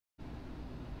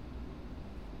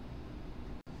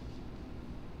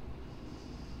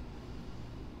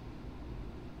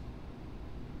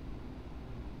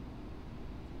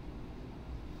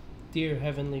Dear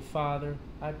Heavenly Father,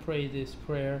 I pray this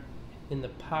prayer in the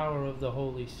power of the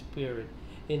Holy Spirit.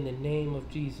 In the name of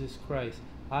Jesus Christ,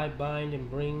 I bind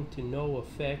and bring to no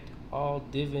effect all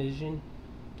division,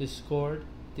 discord,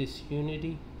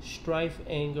 disunity, strife,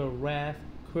 anger, wrath,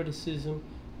 criticism,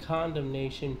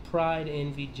 condemnation, pride,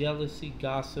 envy, jealousy,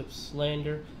 gossip,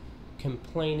 slander,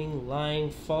 complaining, lying,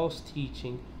 false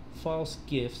teaching, false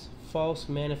gifts, false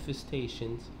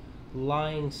manifestations,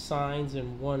 lying signs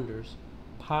and wonders,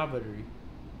 poverty,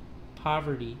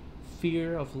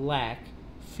 fear of lack,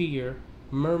 fear,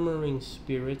 murmuring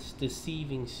spirits,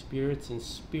 deceiving spirits, and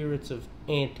spirits of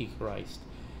Antichrist.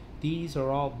 These are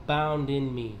all bound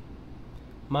in me,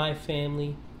 my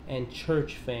family and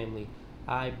church family.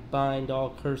 I bind all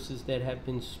curses that have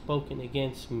been spoken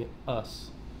against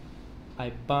us.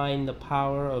 I bind the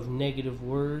power of negative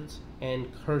words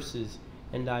and curses,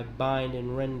 and I bind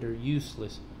and render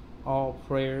useless all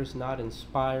prayers not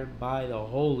inspired by the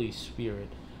Holy Spirit.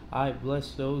 I bless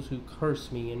those who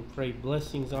curse me and pray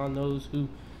blessings on those who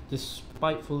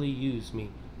despitefully use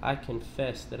me. I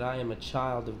confess that I am a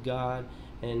child of God,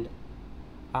 and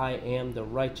I am the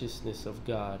righteousness of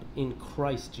God. In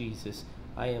Christ Jesus,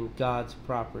 I am God's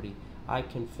property. I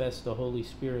confess the Holy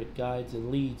Spirit guides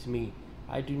and leads me.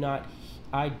 I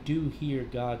do hear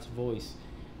God's voice.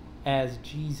 As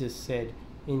Jesus said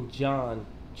in John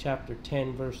chapter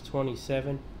 10 verse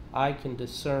 27, I can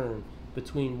discern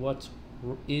between what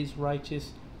is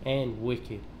righteous and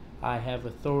wicked. I have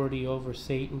authority over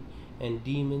Satan and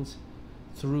demons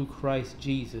through Christ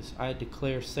Jesus. I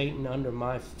declare Satan under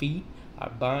my feet. I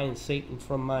bind Satan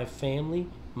from my family,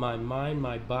 my mind,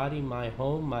 my body, my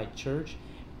home, my church,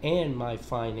 and my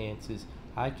finances.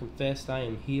 I confess I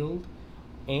am healed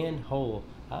and whole.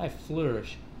 I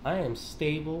flourish. I am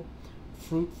stable,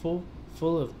 fruitful,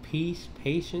 full of peace,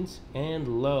 patience,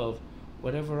 and love.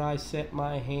 Whatever I set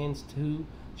my hands to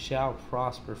shall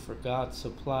prosper, for God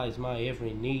supplies my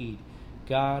every need.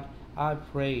 God, I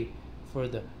pray for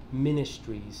the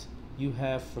ministries you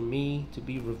have for me to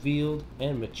be revealed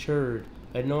and matured.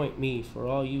 Anoint me for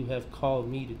all you have called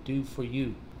me to do for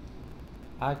you.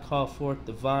 I call forth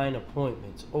divine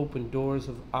appointments, open doors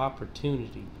of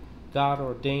opportunity,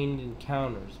 God-ordained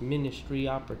encounters, ministry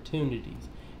opportunities,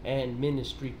 and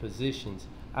ministry positions.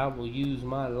 I will use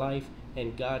my life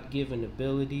and God-given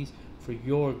abilities for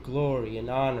your glory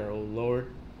and honor, O Lord.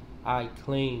 I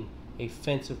claim a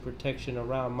fence of protection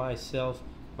around myself,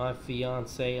 my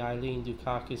fiancée Eileen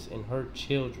Dukakis, and her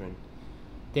children.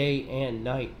 Day and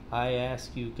night, I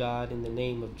ask you, God, in the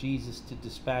name of Jesus, to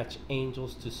dispatch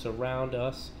angels to surround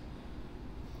us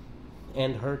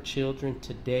and her children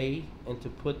today, and to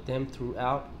put them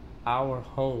throughout our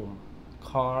home,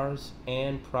 cars,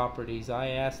 and properties. I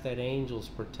ask that angels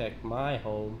protect my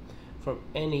home from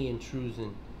any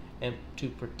intrusion, and to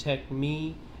protect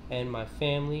me and my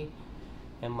family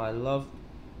and my loved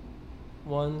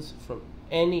ones from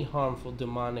any harmful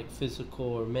demonic physical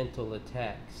or mental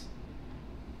attacks.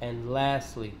 And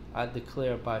lastly, I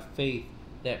declare by faith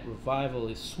that revival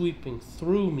is sweeping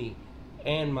through me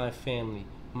and my family,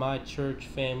 my church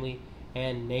family,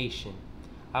 and nation.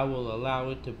 I will allow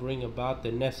it to bring about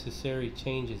the necessary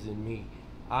changes in me.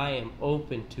 I am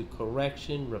open to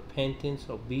correction, repentance,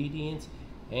 obedience,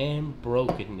 and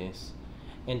brokenness,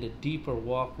 and a deeper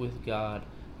walk with God.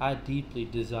 I deeply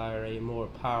desire a more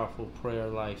powerful prayer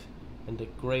life and a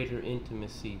greater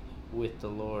intimacy with the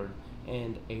Lord,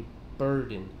 and a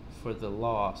burden for the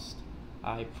lost.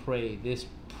 I pray this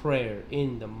prayer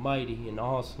in the mighty and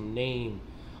awesome name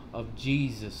of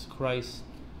Jesus Christ,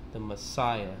 the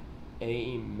Messiah.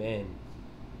 Amen.